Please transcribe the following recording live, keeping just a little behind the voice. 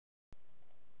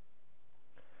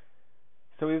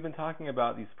So we've been talking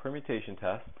about these permutation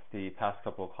tests the past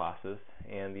couple of classes,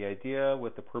 and the idea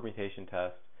with the permutation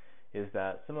test is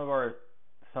that some of our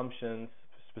assumptions,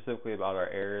 specifically about our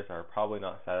errors, are probably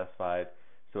not satisfied,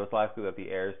 so it's likely that the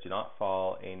errors do not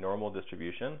follow a normal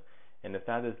distribution, and if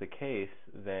that is the case,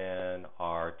 then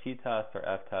our t-tests or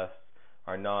f-tests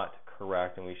are not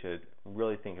correct, and we should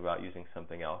really think about using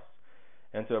something else.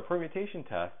 And so a permutation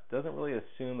test doesn't really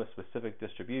assume a specific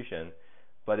distribution,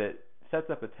 but it sets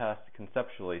up a test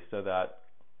conceptually so that,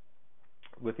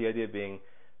 with the idea being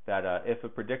that if a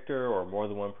predictor or more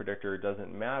than one predictor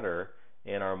doesn't matter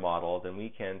in our model, then we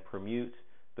can permute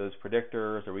those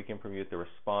predictors or we can permute the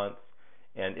response.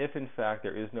 And if in fact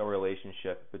there is no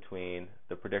relationship between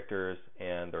the predictors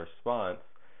and the response,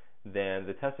 then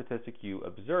the test statistic you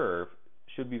observe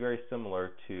should be very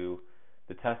similar to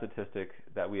the test statistic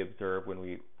that we observe when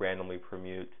we randomly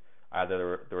permute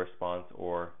either the response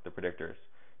or the predictors,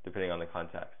 depending on the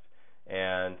context.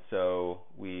 And so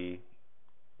we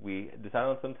decide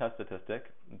on some test statistic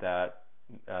that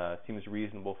seems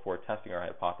reasonable for testing our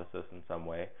hypothesis in some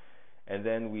way, and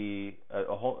then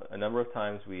a number of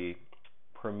times we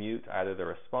permute either the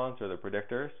response or the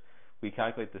predictors. We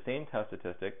calculate the same test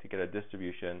statistic to get a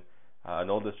distribution, a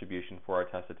null distribution for our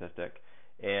test statistic,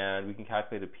 and we can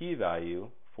calculate a p-value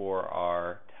for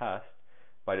our test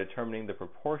by determining the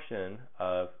proportion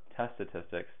of test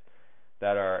statistics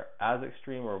that are as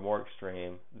extreme or more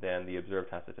extreme than the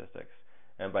observed test statistics.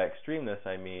 And by extremeness,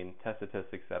 I mean test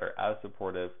statistics that are as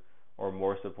supportive or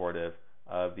more supportive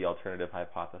of the alternative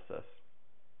hypothesis.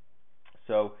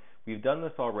 So we've done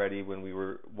this already when we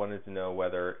wanted to know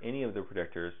whether any of the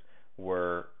predictors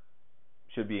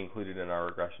should be included in our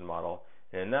regression model.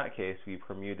 And in that case, we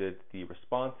permuted the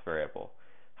response variable.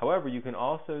 However, you can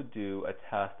also do a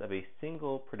test of a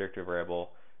single predictor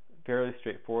variable fairly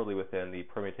straightforwardly within the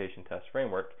permutation test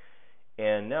framework.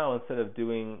 And now instead of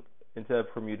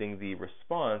permuting the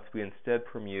response, we instead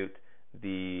permute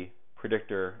the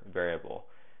predictor variable.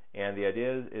 And the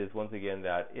idea is once again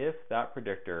that if that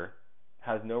predictor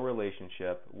has no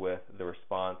relationship with the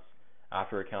response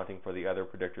after accounting for the other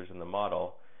predictors in the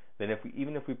model, then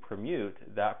even if we permute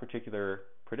that particular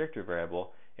predictor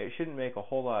variable, it shouldn't make a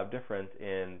whole lot of difference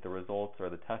in the results or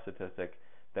the test statistic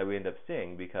that we end up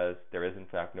seeing, because there is in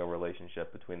fact no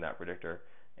relationship between that predictor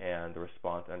and the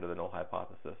response under the null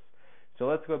hypothesis. So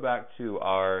let's go back to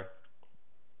our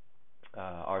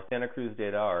Santa Cruz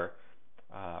data, our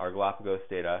Galapagos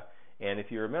data, and if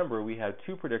you remember, we had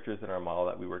two predictors in our model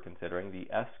that we were considering,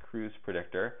 the S-Cruz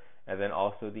predictor and then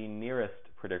also the nearest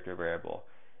predictor variable.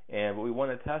 And what we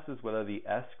want to test is whether the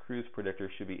S-Cruz predictor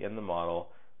should be in the model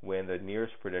when the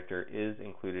nearest predictor is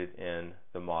included in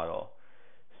the model.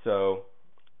 So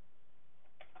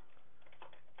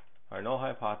our null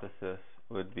hypothesis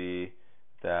would be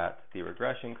that the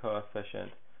regression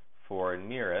coefficient for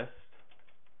nearest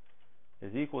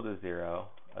is equal to 0,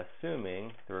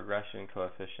 assuming the regression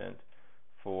coefficient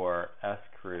for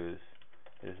S-Cruz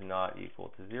is not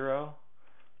equal to 0,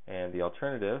 and the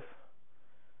alternative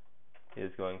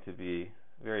is going to be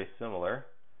very similar,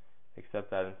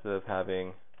 except that instead of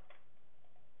having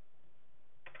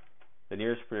the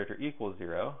nearest predictor equals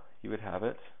 0, you would have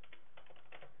it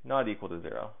not equal to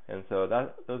 0. And so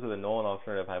those are the null and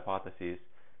alternative hypotheses,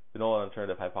 the null and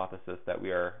alternative hypothesis that we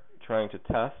are trying to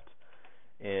test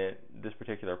in this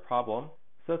particular problem.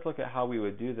 So let's look at how we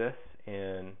would do this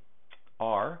in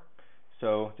R.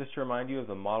 So just to remind you of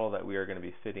the model that we are going to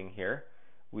be fitting here,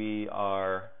 we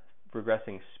are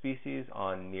regressing species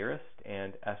on nearest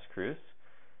and S-Cruz.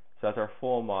 So that's our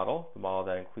full model, the model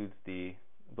that includes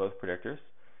both predictors.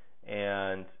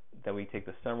 And then we take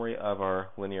the summary of our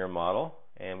linear model,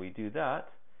 and we do that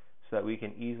so that we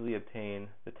can easily obtain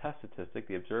the test statistic,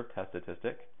 the observed test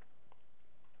statistic,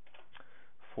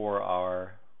 for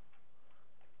our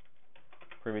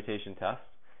permutation test.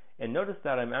 And notice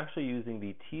that I'm actually using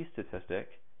the t-statistic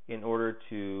in order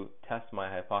to test my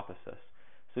hypothesis.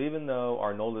 So even though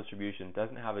our null distribution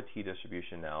doesn't have a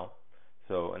t-distribution now,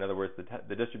 so in other words,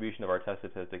 the distribution of our test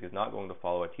statistic is not going to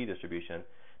follow a t-distribution,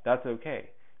 that's okay,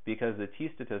 because the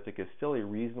t-statistic is still a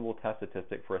reasonable test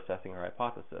statistic for assessing our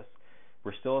hypothesis.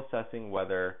 We're still assessing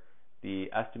whether the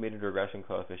estimated regression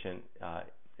coefficient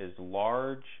is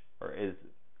large or is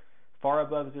far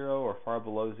above 0 or far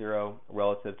below 0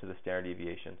 relative to the standard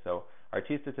deviation. So our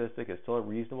t-statistic is still a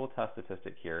reasonable test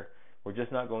statistic here. We're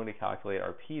just not going to calculate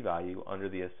our p-value under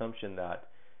the assumption that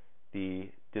the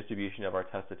distribution of our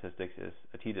test statistics is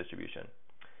a t-distribution.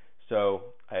 So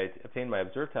I obtained my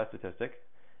observed test statistic,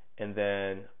 and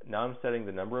then now I'm setting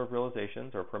the number of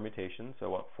realizations or permutations, so I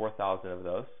want 4,000 of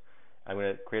those. I'm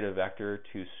going to create a vector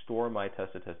to store my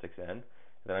test statistics in,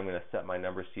 Then I'm going to set my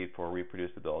number seed for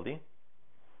reproducibility.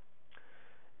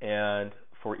 And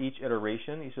for each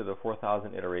iteration, each of the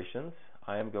 4,000 iterations,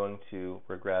 I am going to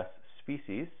regress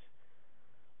species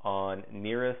on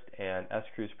nearest and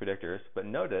S-Cruise predictors. But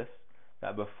notice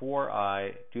that before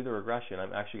I do the regression,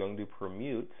 I'm actually going to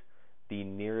permute the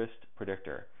nearest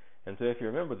predictor. And so if you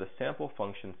remember, the sample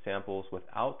function samples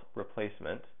without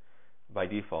replacement by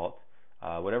default,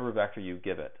 whatever vector you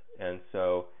give it. And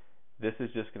so this is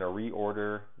just going to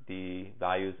reorder the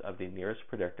values of the nearest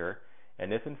predictor.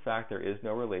 And if in fact there is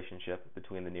no relationship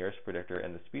between the nearest predictor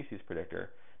and the species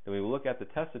predictor, then we will look at the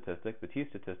test statistic, the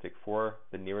t-statistic for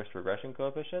the nearest regression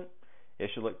coefficient.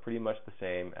 It should look pretty much the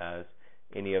same as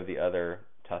any of the other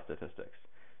test statistics.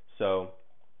 So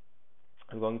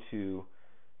I'm going to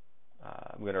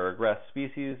regress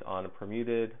species on a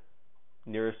permuted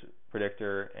nearest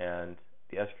predictor and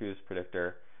the S-Cruise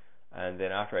predictor. And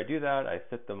then after I do that, I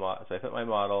fit my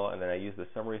model, and then I use the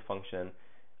summary function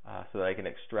so that I can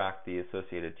extract the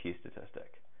associated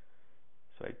t-statistic.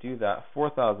 So I do that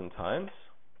 4,000 times.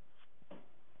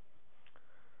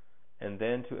 And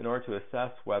then in order to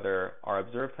assess whether our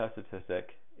observed test statistic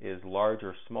is large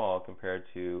or small compared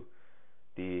to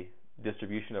the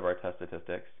distribution of our test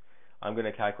statistics, I'm going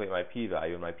to calculate my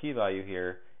p-value. And my p-value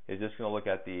here is just going to look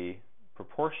at the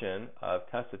proportion of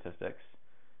test statistics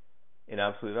in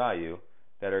absolute value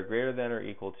that are greater than or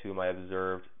equal to my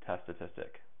observed test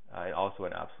statistic, and also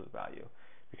in absolute value.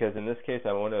 Because in this case,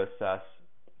 I want to assess,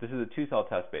 this is a two-cell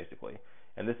test basically,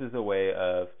 and this is a way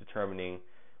of determining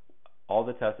all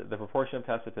the proportion of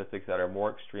test statistics that are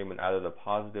more extreme in either the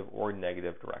positive or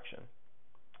negative direction.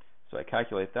 So I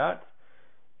calculate that,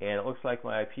 and it looks like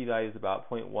my p-value is about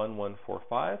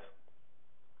 0.1145.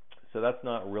 So that's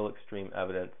not real extreme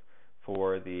evidence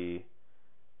for the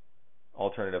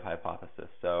alternative hypothesis.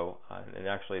 So, and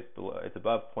actually it's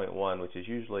above 0.1, which is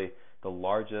usually the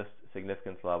largest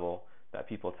significance level that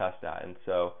people test at. And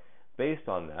so based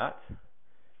on that,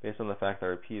 based on the fact that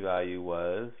our p-value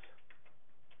was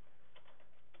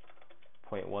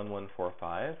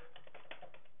 0.1145,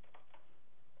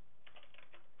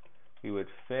 we would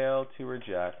fail to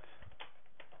reject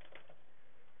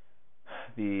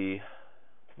the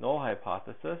null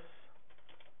hypothesis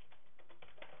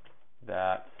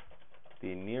that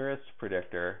the nearest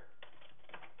predictor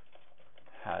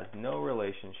has no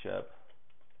relationship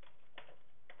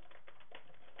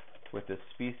with the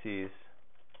species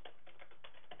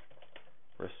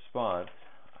response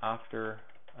after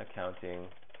accounting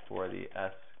for the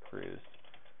S-Cruise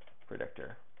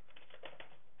predictor.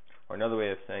 Or another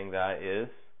way of saying that is,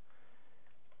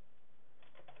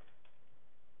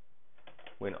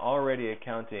 when already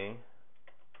accounting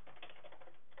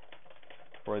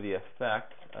for the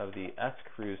effect of the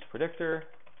S-Cruise predictor,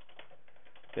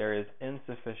 there is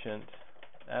insufficient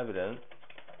evidence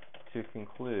to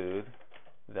conclude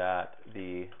that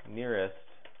the nearest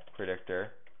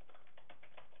predictor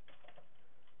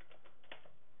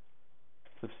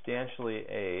substantially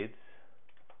aids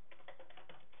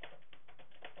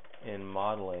in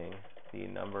modeling the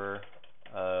number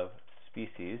of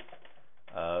species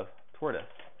of tortoise.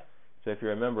 So if you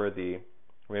remember maybe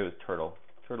it was turtle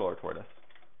or tortoise.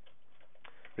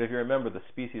 But if you remember, the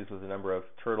species was the number of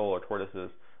turtle or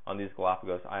tortoises on these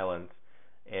Galapagos Islands.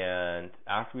 And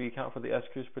after we account for the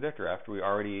S-Cruise predictor, after we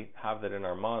already have that in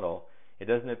our model, it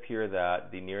doesn't appear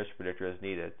that the nearest predictor is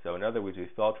needed. So in other words, we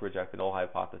fail to reject the null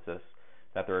hypothesis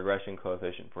that the regression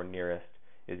coefficient for nearest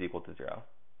is equal to 0.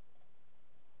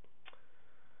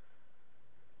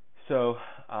 So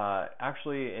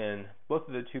actually, in both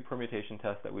of the two permutation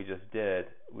tests that we just did,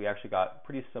 we actually got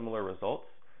pretty similar results.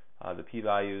 The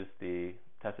p-values, the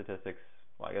test statistics,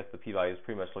 well, I guess the p-values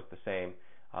pretty much look the same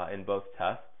in both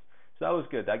tests. So that was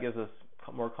good. That gives us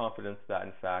more confidence that,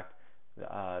 in fact,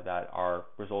 that our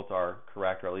results are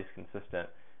correct or at least consistent.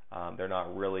 They're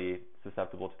not really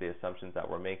susceptible to the assumptions that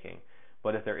we're making.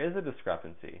 But if there is a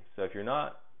discrepancy, so if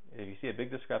you see a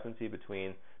big discrepancy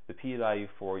between the p-value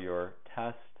for your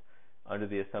test under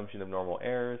the assumption of normal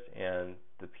errors and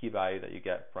the p-value that you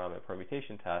get from a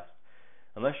permutation test,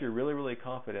 unless you're really, really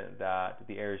confident that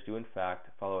the errors do in fact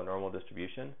follow a normal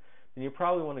distribution, then you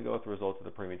probably want to go with the results of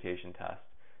the permutation test,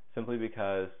 simply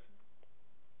because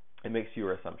it makes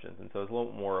fewer assumptions. And so it's a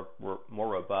little more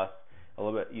robust, a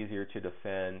little bit easier to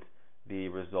defend the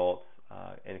results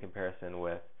in comparison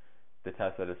with the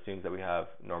test that assumes that we have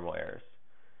normal errors.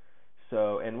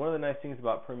 So, and one of the nice things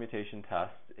about permutation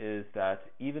tests is that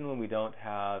even when we don't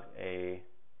have a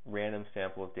random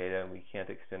sample of data and we can't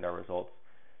extend our results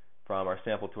from our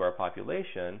sample to our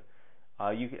population,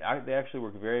 they actually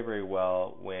work very, very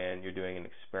well when you're doing an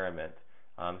experiment.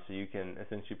 So you can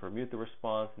essentially permute the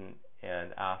response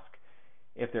and ask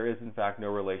if there is in fact no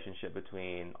relationship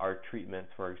between our treatments,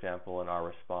 for example, and our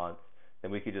response, then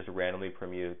we could just randomly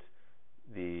permute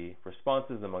the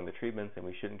responses among the treatments and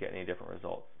we shouldn't get any different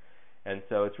results. And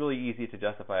so it's really easy to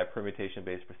justify a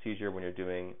permutation-based procedure when you're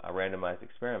doing a randomized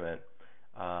experiment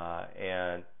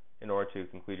and in order to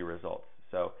conclude your results.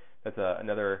 So that's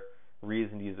another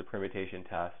reason to use the permutation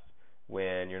test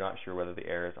when you're not sure whether the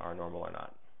errors are normal or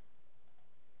not.